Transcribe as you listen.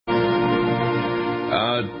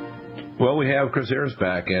Well, we have Chris Ayers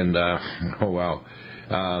back, and oh wow,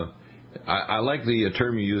 I like the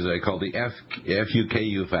term you use. I call the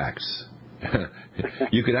FUKU facts.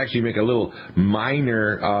 You could actually make a little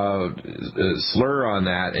minor slur on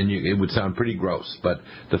that, and it would sound pretty gross. But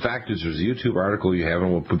the fact is, there's a YouTube article you have,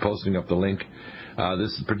 and we'll be posting up the link.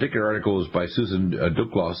 This particular article is by Susan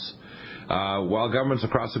Deagle. While governments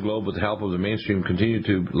across the globe, with the help of the mainstream, continue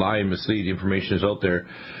to lie and mislead, information is out there,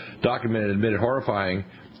 documented, admitted, horrifying.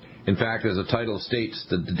 In fact, as the title states,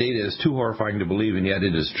 that the data is too horrifying to believe, and yet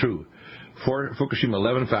it is true. For Fukushima,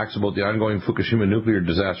 11 facts about the ongoing Fukushima nuclear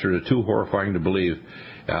disaster are too horrifying to believe.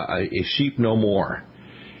 A sheep no more.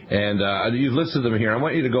 And you've listed them here. I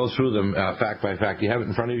want you to go through them fact by fact. Do you have it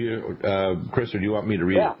in front of you, Chris, or do you want me to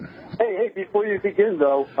read it? Hey, before you begin,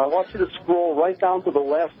 though, I want you to scroll right down to the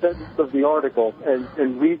last sentence of the article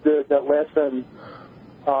and read that last sentence.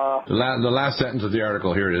 The last sentence of the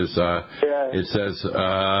article, here it is. It says...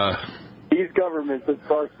 These governments, it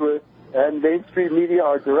starts with, and mainstream media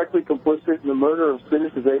are directly complicit in the murder of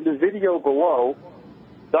citizens. In the video below,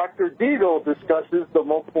 Dr. Deagle discusses the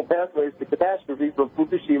multiple pathways to catastrophe from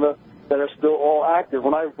Fukushima that are still all active.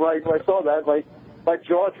 When I saw that, my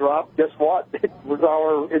jaw dropped. Guess what? It was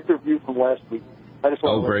our interview from last week.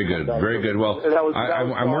 Very good, very good. Well,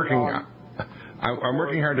 I'm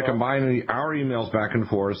working hard to combine our emails back and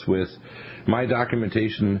forth with my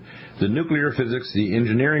documentation, the nuclear physics, the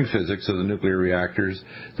engineering physics of the nuclear reactors,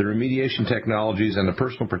 the remediation technologies, and the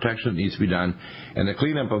personal protection that needs to be done, and the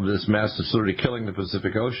cleanup of this mess that's literally killing the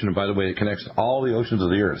Pacific Ocean. And by the way, it connects all the oceans of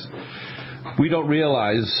the Earth. We don't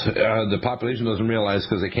realize, the population doesn't realize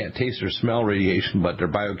because they can't taste or smell radiation, but they're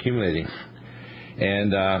bioaccumulating.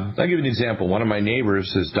 And I'll give you an example. One of my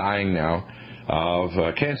neighbors is dying now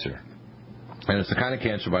of cancer. And it's the kind of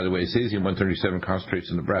cancer, by the way, cesium-137 concentrates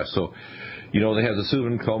in the breast. So, they have the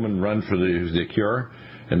Susan Komen run for the cure,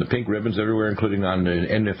 and the pink ribbons everywhere, including on the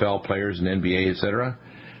NFL players and NBA, etc.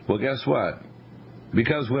 Well, guess what?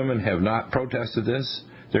 Because women have not protested this,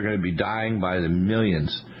 they're going to be dying by the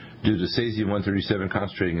millions due to cesium-137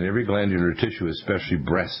 concentrating in every glandular tissue, especially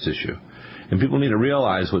breast tissue. And people need to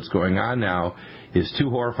realize what's going on now is too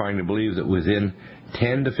horrifying to believe that within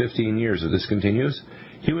 10 to 15 years, if this continues,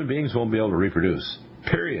 human beings won't be able to reproduce.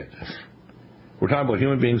 Period. We're talking about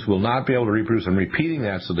human beings will not be able to reproduce. I'm repeating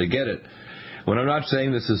that so they get it. When I'm not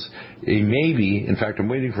saying this is a maybe, in fact, I'm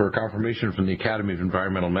waiting for a confirmation from the Academy of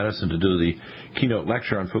Environmental Medicine to do the keynote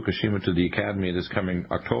lecture on Fukushima to the Academy this coming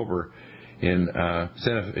October in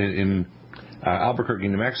Albuquerque,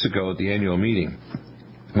 New Mexico at the annual meeting.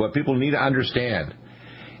 What people need to understand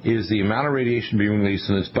is the amount of radiation being released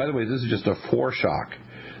in this. By the way, this is just a foreshock.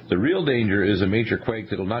 The real danger is a major quake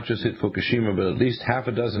that will not just hit Fukushima, but at least half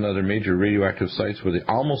a dozen other major radioactive sites where they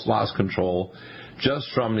almost lost control just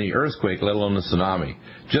from the earthquake, let alone the tsunami.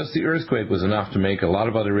 Just the earthquake was enough to make a lot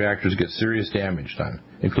of other reactors get serious damage done,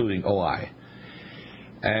 including OI.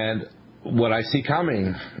 And what I see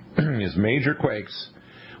coming is major quakes,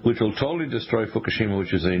 which will totally destroy Fukushima,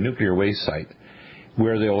 which is a nuclear waste site,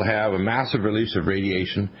 where they will have a massive release of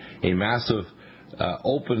radiation, a massive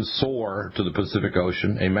open sore to the Pacific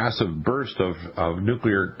Ocean, a massive burst of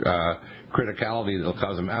nuclear criticality that will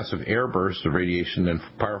cause a massive air burst of radiation and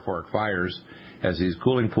pyrophoric fires as these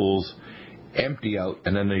cooling pools empty out,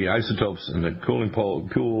 and then the isotopes and the cooling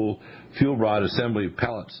fuel rod assembly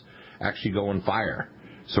pellets actually go on fire.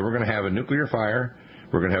 So we're going to have a nuclear fire,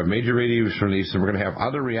 we're going to have major radiation release, and we're going to have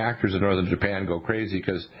other reactors in northern Japan go crazy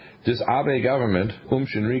because this Abe government,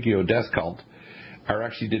 Shinrikyo death cult, are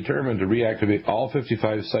actually determined to reactivate all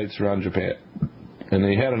 55 sites around Japan. And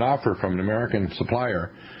they had an offer from an American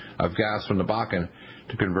supplier of gas from the Bakken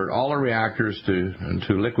to convert all the reactors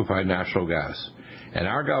to liquefied natural gas. And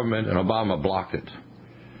our government and Obama blocked it.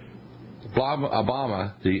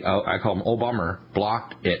 Obama, I call him Obama,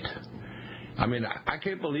 blocked it. I mean, I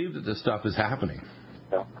can't believe that this stuff is happening.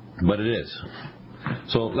 Yeah. But it is.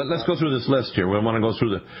 So let's go through this list here. We want to go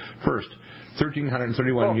through the first.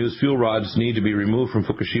 1,331 used fuel rods need to be removed from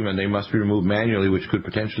Fukushima, and they must be removed manually, which could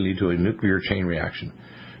potentially lead to a nuclear chain reaction.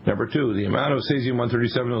 Number two, the amount of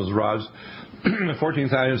cesium-137 in those rods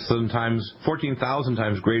 14,000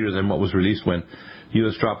 times greater than what was released when the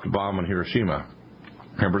U.S. dropped a bomb on Hiroshima.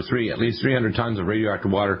 Number three, at least 300 tons of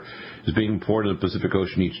radioactive water is being poured into the Pacific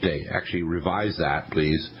Ocean each day. Actually, revise that,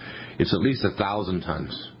 please. It's at least 1,000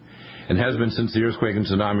 tons, and has been since the earthquake and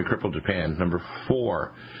tsunami crippled Japan. Number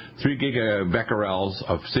four, 3 gigabecquerels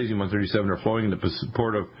of cesium-137 are flowing into the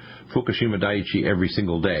port of Fukushima Daiichi every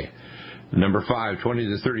single day. Number five, 20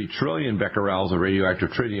 to 30 trillion becquerels of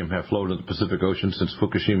radioactive tritium have flowed into the Pacific Ocean since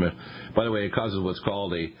Fukushima. By the way, it causes what's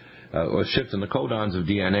called a a shift in the codons of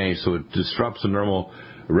DNA, so it disrupts the normal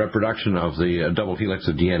reproduction of the double helix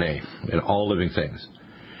of DNA in all living things.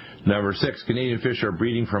 Number 6, Canadian fish are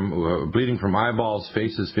bleeding from eyeballs,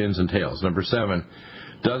 faces, fins, and tails. Number 7,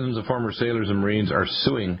 dozens of former sailors and Marines are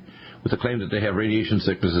suing with the claim that they have radiation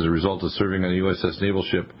sickness as a result of serving on a USS naval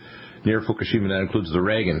ship near Fukushima. That includes the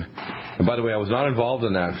Reagan. And by the way, I was not involved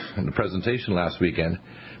in that in the presentation last weekend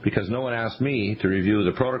because no one asked me to review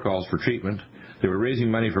the protocols for treatment. They were raising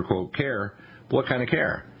money for, quote, care. But what kind of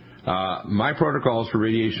care? My protocols for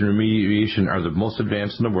radiation remediation are the most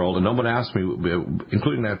advanced in the world, and no one asked me,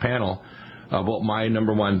 including that panel, about my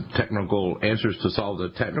number 1 technical answers to solve the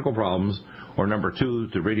technical problems, or number 2,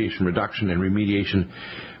 the radiation reduction and remediation.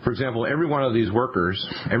 For example, every one of these workers,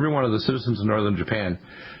 every one of the citizens in northern Japan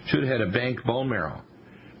should have had a bank bone marrow.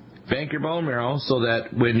 Bank your bone marrow so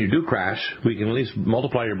that when you do crash, we can at least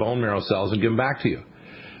multiply your bone marrow cells and give them back to you.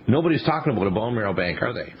 Nobody's talking about a bone marrow bank,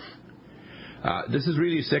 are they? This is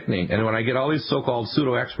really sickening, and when I get all these so-called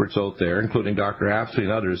pseudo-experts out there, including Dr. Apsley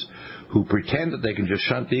and others, who pretend that they can just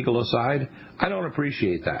shunt Deagle aside, I don't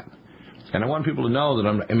appreciate that. And I want people to know that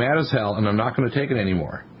I'm mad as hell, and I'm not going to take it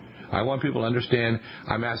anymore. I want people to understand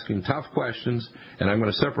I'm asking tough questions, and I'm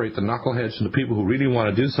going to separate the knuckleheads from the people who really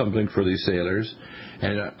want to do something for these sailors.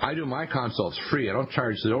 And I do my consults free. I don't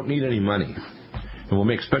charge. They don't need any money. And we'll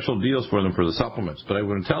make special deals for them for the supplements. But I'm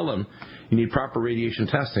going to tell them you need proper radiation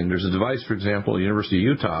testing. There's a device, for example, at the University of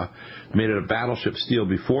Utah, made out of battleship steel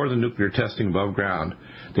before the nuclear testing above ground.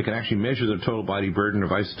 They can actually measure the total body burden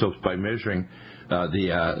of isotopes by measuring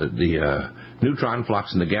the neutron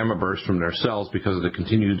flux and the gamma burst from their cells because of the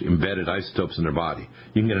continued embedded isotopes in their body.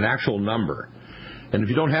 You can get an actual number. And if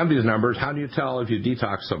you don't have these numbers, how do you tell if you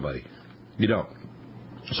detox somebody? You don't.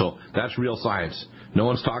 So that's real science. No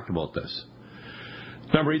one's talked about this.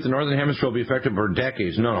 Number 8, the Northern Hemisphere will be affected for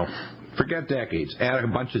decades. No. Forget decades. Add a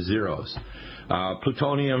bunch of zeros.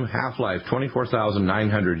 Plutonium, half-life,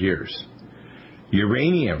 24,900 years.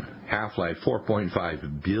 Uranium, half-life,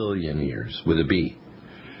 4.5 billion years, with a B.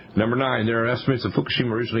 Number 9, there are estimates that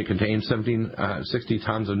Fukushima originally contained 60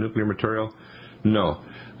 tons of nuclear material. No.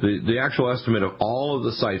 The actual estimate of all of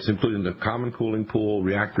the sites, including the common cooling pool,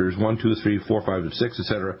 reactors 1, 2, 3, 4, 5, and 6,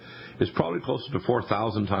 etc., is probably closer to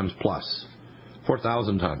 4,000 tons plus.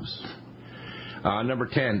 4,000 tons. Number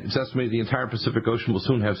 10, it's estimated the entire Pacific Ocean will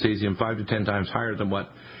soon have cesium 5 to 10 times higher than what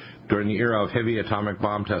during the era of heavy atomic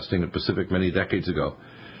bomb testing in the Pacific many decades ago.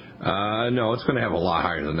 No, it's going to have a lot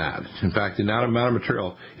higher than that. In fact, the amount of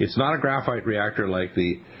material, it's not a graphite reactor like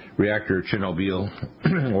the reactor at Chernobyl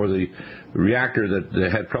or the reactor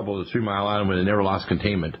that had trouble at 3 Mile Island when they never lost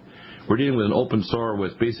containment. We're dealing with an open sore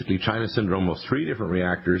with basically China syndrome of 3 different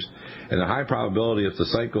reactors, and the high probability if the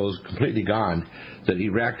site goes completely gone that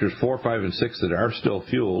reactors 4, 5, and 6 that are still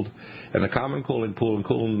fueled, and the common cooling pool and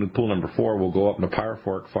cooling pool number 4 will go up in a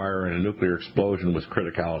pyrophoric fire and a nuclear explosion with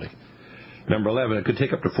criticality. Number 11, it could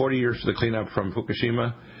take up to 40 years to clean up from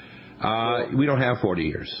Fukushima. We don't have 40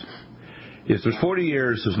 years. If there's 40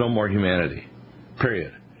 years, there's no more humanity,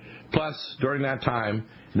 period. Plus, during that time,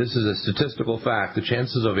 this is a statistical fact, the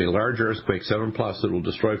chances of a large earthquake, 7 plus, that will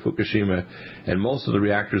destroy Fukushima and most of the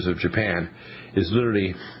reactors of Japan is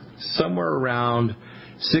literally somewhere around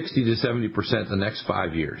 60 to 70% the next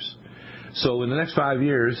 5 years. So in the next 5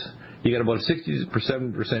 years, you got about a 60 to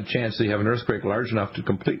 70% chance that you have an earthquake large enough to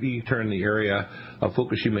completely turn the area of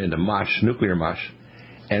Fukushima into mush, nuclear mush,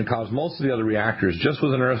 and cause most of the other reactors, just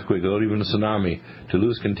with an earthquake, without even a tsunami, to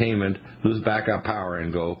lose containment, lose backup power,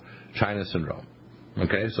 and go China syndrome.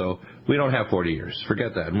 Okay, so we don't have 40 years.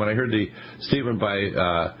 Forget that. And when I heard the statement by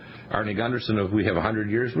Arnie Gunderson of we have 100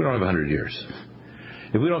 years, we don't have 100 years.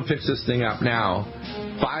 If we don't fix this thing up now,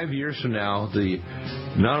 5 years from now, the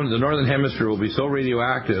Northern Hemisphere will be so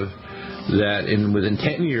radioactive that within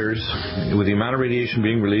 10 years, with the amount of radiation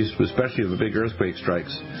being released, especially if a big earthquake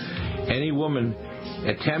strikes, any woman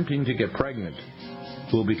attempting to get pregnant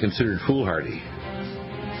will be considered foolhardy.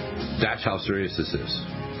 That's how serious this is.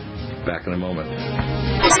 Back in a moment.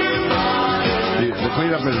 The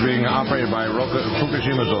cleanup is being operated by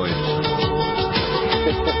Fukushima Zoids.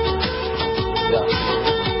 Yeah.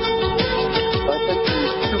 I sent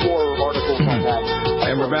you 2 more articles on that.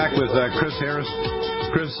 And we're back with Chris Harris.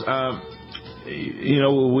 Chris,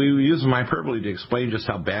 we use hyperbole to explain just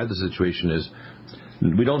how bad the situation is.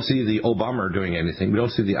 We don't see the Obama doing anything. We don't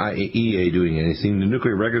see the IAEA doing anything. The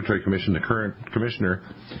Nuclear Regulatory Commission, the current commissioner,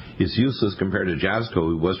 is useless compared to JASCO,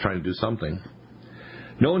 who was trying to do something.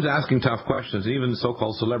 No one's asking tough questions. Even the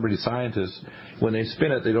so-called celebrity scientists, when they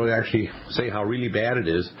spin it, they don't actually say how really bad it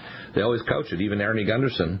is. They always couch it. Even Arnie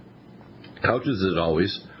Gunderson couches it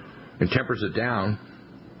always and tempers it down.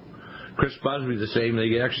 Chris Busby the same.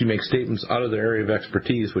 They actually make statements out of their area of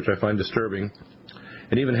expertise, which I find disturbing.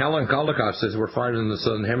 And even Helen Caldecott says we're fine in the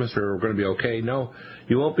southern hemisphere, we're going to be okay. No,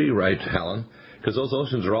 you won't be right, Helen, because those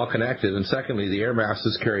oceans are all connected. And secondly, the air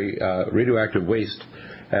masses carry radioactive waste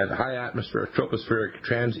at high atmospheric, tropospheric,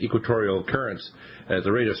 trans-equatorial currents at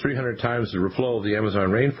the rate of 300 times the flow of the Amazon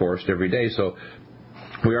rainforest every day. So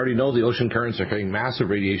we already know the ocean currents are carrying massive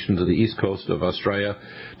radiation to the east coast of Australia,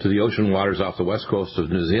 to the ocean waters off the west coast of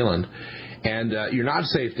New Zealand. And you're not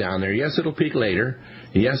safe down there. Yes, it'll peak later.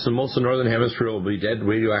 Yes, and most of the northern hemisphere will be dead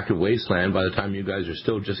radioactive wasteland by the time you guys are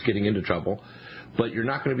still just getting into trouble. But you're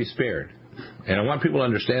not going to be spared. And I want people to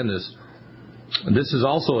understand this. This is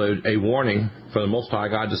also a warning for the Most High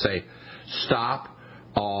God to say, stop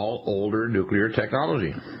all older nuclear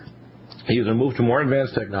technology. Either move to more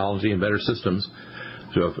advanced technology and better systems,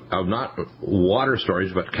 so of not water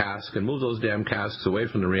storage but casks, and move those damn casks away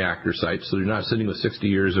from the reactor sites so you're not sitting with 60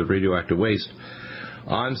 years of radioactive waste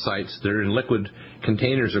on sites that are in liquid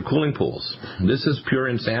containers or cooling pools. This is pure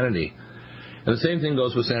insanity. And the same thing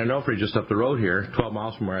goes with San Onofre just up the road here, 12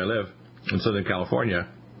 miles from where I live in Southern California.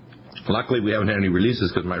 Luckily, we haven't had any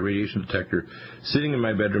releases because my radiation detector sitting in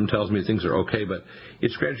my bedroom tells me things are okay, but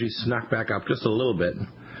it's gradually snuck back up just a little bit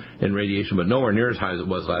in radiation, but nowhere near as high as it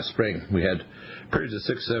was last spring. We had periods of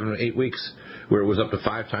 6, 7, 8 weeks where it was up to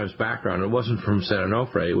 5 times background. It wasn't from San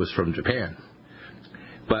Onofre, it was from Japan.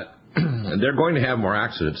 But they're going to have more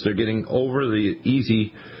accidents. They're getting over the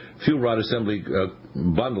easy fuel rod assembly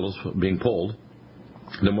bundles being pulled.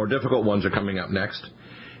 The more difficult ones are coming up next.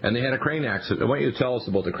 And they had a crane accident. I want you to tell us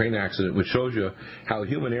about the crane accident, which shows you how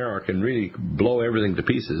human error can really blow everything to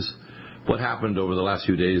pieces. What happened over the last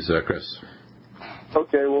few days, Chris?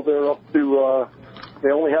 Okay, well, they're up to, they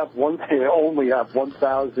only have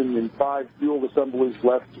 1,005 fuel assemblies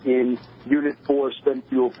left in Unit 4 spent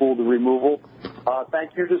fuel pool to removal.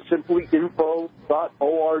 Thank you to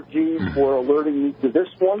simplyinfo.org for alerting me to this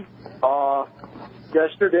one.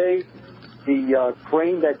 Yesterday, the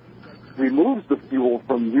crane that removes the fuel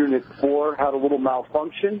from Unit 4 had a little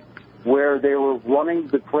malfunction where they were running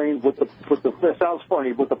the crane with the it sounds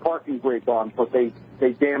funny, with the parking brake on, but they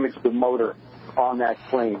damaged the motor on that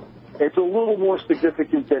crane. It's a little more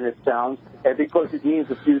significant than it sounds, and because it means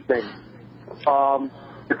a few things.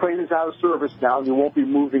 The crane is out of service now. You won't be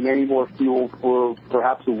moving any more fuel for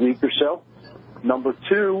perhaps a week or so. Number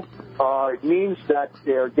 2, it means that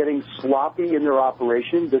they're getting sloppy in their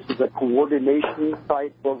operation. This is a coordination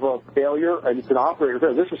type of a failure, and it's an operator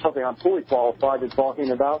failure. This is something I'm fully qualified in talking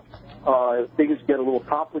about. Things get a little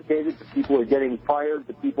complicated. The people are getting tired.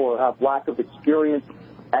 The people have lack of experience,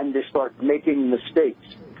 and they start making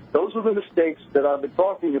mistakes. Those are the mistakes that I've been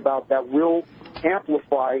talking about that will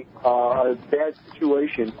amplify a bad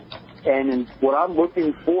situation. And what I'm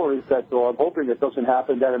looking for is that, or I'm hoping that doesn't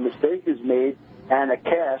happen, that a mistake is made and a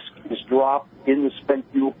cask is dropped in the spent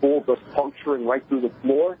fuel pool, thus puncturing right through the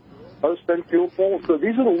floor of the spent fuel pool. So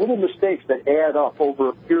these are the little mistakes that add up over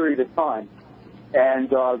a period of time. And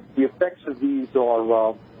the effects of these are,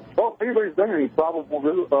 well, if anybody's done any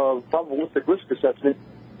probabilistic risk assessment,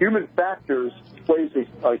 human factors plays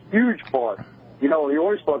a huge part. You know, we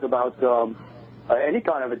always talk about any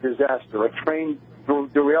kind of a disaster, a train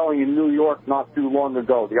derailing in New York not too long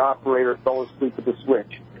ago. The operator fell asleep at the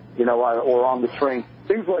switch, you know, or on the train.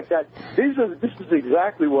 Things like that. This is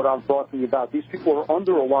exactly what I'm talking about. These people are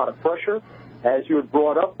under a lot of pressure. As you had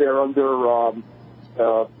brought up, they're under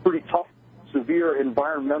pretty tough, severe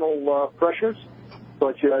environmental pressures,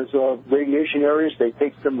 such as radiation areas. They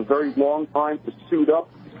take them a very long time to suit up,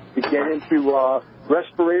 to get into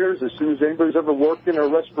respirators. As soon as anybody's ever worked in a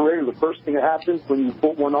respirator, the first thing that happens when you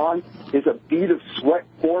put one on is a bead of sweat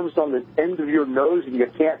forms on the end of your nose, and you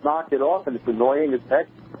can't knock it off, and it's annoying as heck.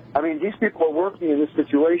 I mean, these people are working in this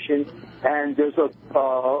situation, and there's a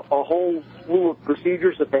whole slew of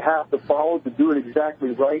procedures that they have to follow to do it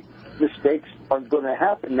exactly right. Mistakes are going to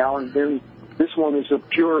happen now, and then this one is a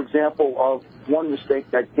pure example of one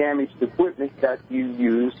mistake that damaged equipment that you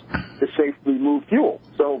use to safely move fuel.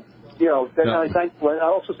 So, you know, I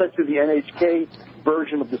also sent you the NHK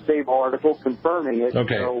version of the same article confirming it.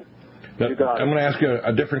 Okay. So now, I'm going to ask you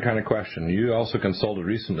a different kind of question. You also consulted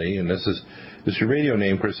recently, and this is your radio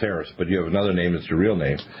name, Chris Harris, but you have another name that's your real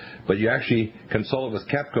name. But you actually consulted with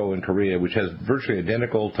KEPCO in Korea, which has virtually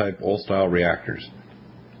identical type old-style reactors.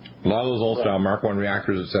 A lot of those old-style Mark I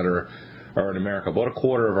reactors, et cetera, are in America. About a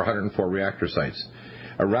quarter of 104 reactor sites.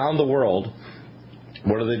 Around the world,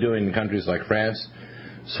 what are they doing in countries like France,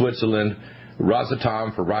 Switzerland,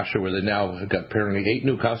 Rosatom for Russia, where they now have got apparently 8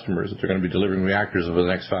 new customers that they're going to be delivering reactors over the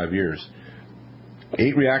next 5 years.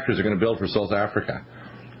 8 reactors are going to build for South Africa.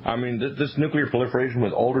 I mean, this nuclear proliferation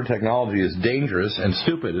with older technology is dangerous and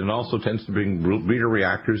stupid, and also tends to bring breeder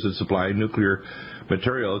reactors that supply nuclear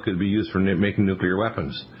material that could be used for making nuclear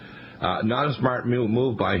weapons. Not a smart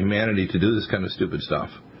move by humanity to do this kind of stupid stuff.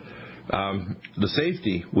 The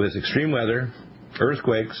safety with extreme weather,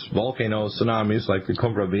 earthquakes, volcanoes, tsunamis like the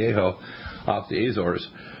Cumbre Viejo off the Azores.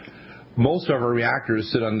 Most of our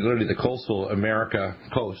reactors sit on literally the coastal America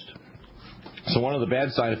coast. So one of the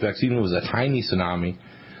bad side effects, even if it was a tiny tsunami,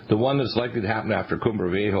 the one that's likely to happen after Cumbre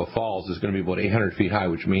Viejo falls is going to be about 800 feet high,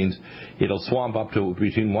 which means it'll swamp up to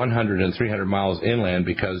between 100 and 300 miles inland,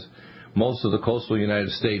 because most of the coastal United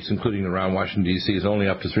States, including around Washington, D.C., is only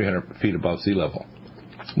up to 300 feet above sea level,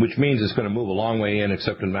 which means it's going to move a long way in,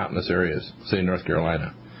 except in mountainous areas, say North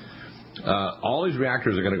Carolina. All these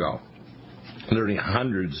reactors are going to go. Literally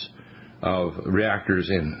hundreds of reactors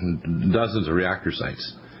in dozens of reactor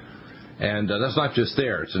sites. And that's not just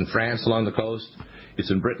there. It's in France along the coast.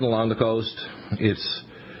 It's in Britain along the coast. It's,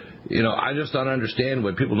 I just don't understand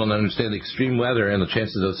what people don't understand. The extreme weather and the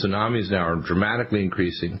chances of tsunamis now are dramatically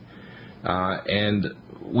increasing. And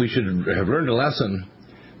we should have learned a lesson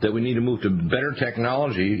that we need to move to better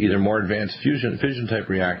technology, either more advanced fission-type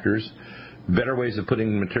reactors, better ways of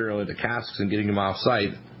putting material into casks and getting them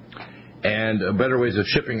off-site, and better ways of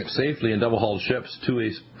shipping it safely in double-hulled ships to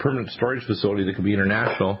a permanent storage facility that could be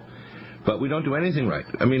international. But we don't do anything right.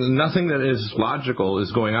 I mean, nothing that is logical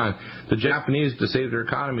is going on. The Japanese, to save their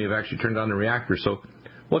economy, have actually turned on the reactors. So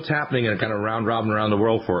what's happening in a kind of round-robin around the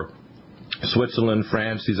world for Switzerland,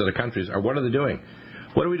 France, these other countries, what are they doing?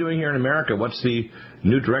 What are we doing here in America? What's the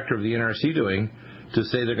new director of the NRC doing to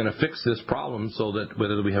say they're going to fix this problem so that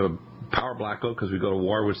whether we have a power blackout because we go to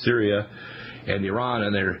war with Syria and Iran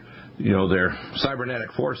and their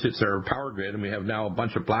cybernetic force hits our power grid, and we have now a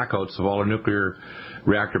bunch of blackouts of all our nuclear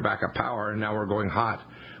reactor backup power, and now we're going hot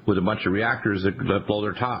with a bunch of reactors that blow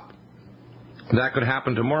their top. That could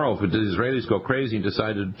happen tomorrow if the Israelis go crazy and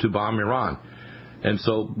decide to bomb Iran. And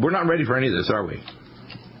so we're not ready for any of this, are we?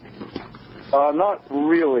 Not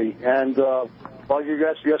really. And while you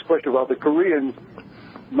asked a question about the Koreans,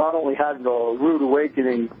 not only had a rude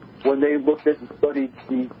awakening when they looked at and studied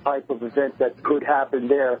the type of event that could happen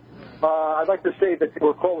there. I'd like to say that they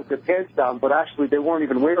were calling their pants down, but actually they weren't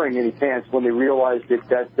even wearing any pants when they realized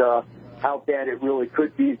that how bad it really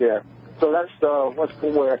could be there. So that's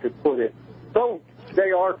one way I could put it. So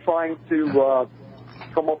they are trying to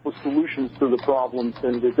come up with solutions to the problems,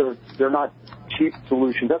 and they're not cheap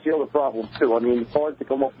solutions. That's the other problem, too. I mean, it's hard to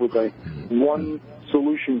come up with a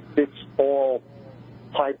one-solution-fits-all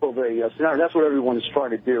type of a scenario. That's what everyone is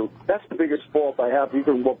trying to do. That's the biggest fault I have,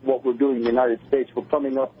 even what we're doing in the United States. We're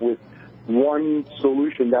coming up with one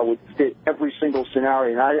solution that would fit every single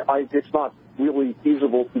scenario, and it's not really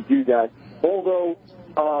feasible to do that. Although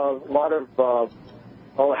a lot of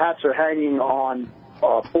hats are hanging on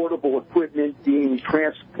portable equipment being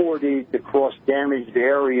transported across damaged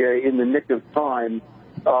area in the nick of time.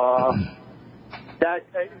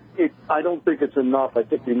 I don't think it's enough. I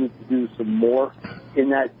think we need to do some more in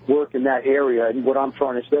that work in that area. And what I'm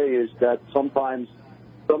trying to say is that sometimes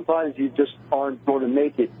you just aren't going to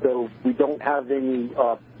make it. So we don't have any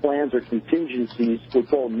plans or contingencies, we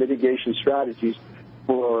call them mitigation strategies,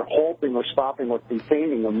 for halting or stopping or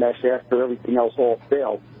containing a mess after everything else all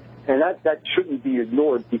failed. And that shouldn't be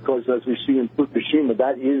ignored, because as we see in Fukushima,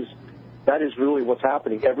 that is really what's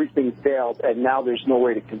happening. Everything failed, and now there's no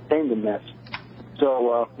way to contain the mess.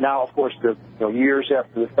 So now, of course, years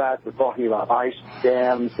after the fact, we're talking about ice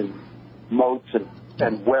dams and moats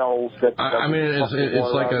and wells.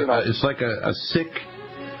 It's like a sick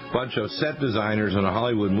bunch of set designers on a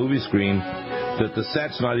Hollywood movie screen that the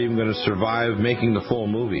set's not even going to survive making the full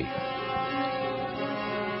movie.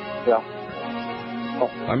 Yeah.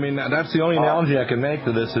 I mean, that's the only analogy I can make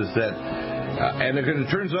to this, is that, and it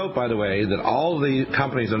turns out, by the way, that all the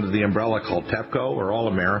companies under the umbrella called TEPCO are all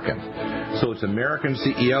American. So it's American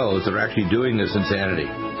CEOs that are actually doing this insanity.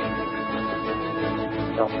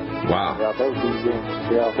 Wow.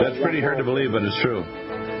 That's pretty hard to believe, but it's true.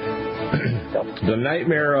 The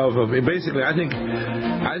nightmare of basically, I think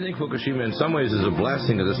Fukushima in some ways is a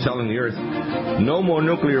blessing, because it's telling the Earth, no more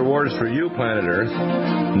nuclear wars for you, planet Earth.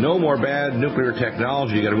 No more bad nuclear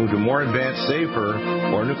technology. You got to move to more advanced, safer,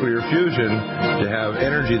 or nuclear fusion to have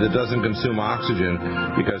energy that doesn't consume oxygen,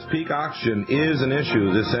 because peak oxygen is an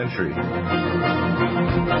issue this century.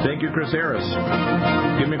 Thank you, Chris Harris.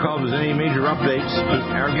 Give me a call if there's any major updates.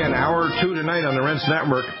 Again, hour 2 tonight on the Rense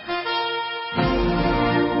Network.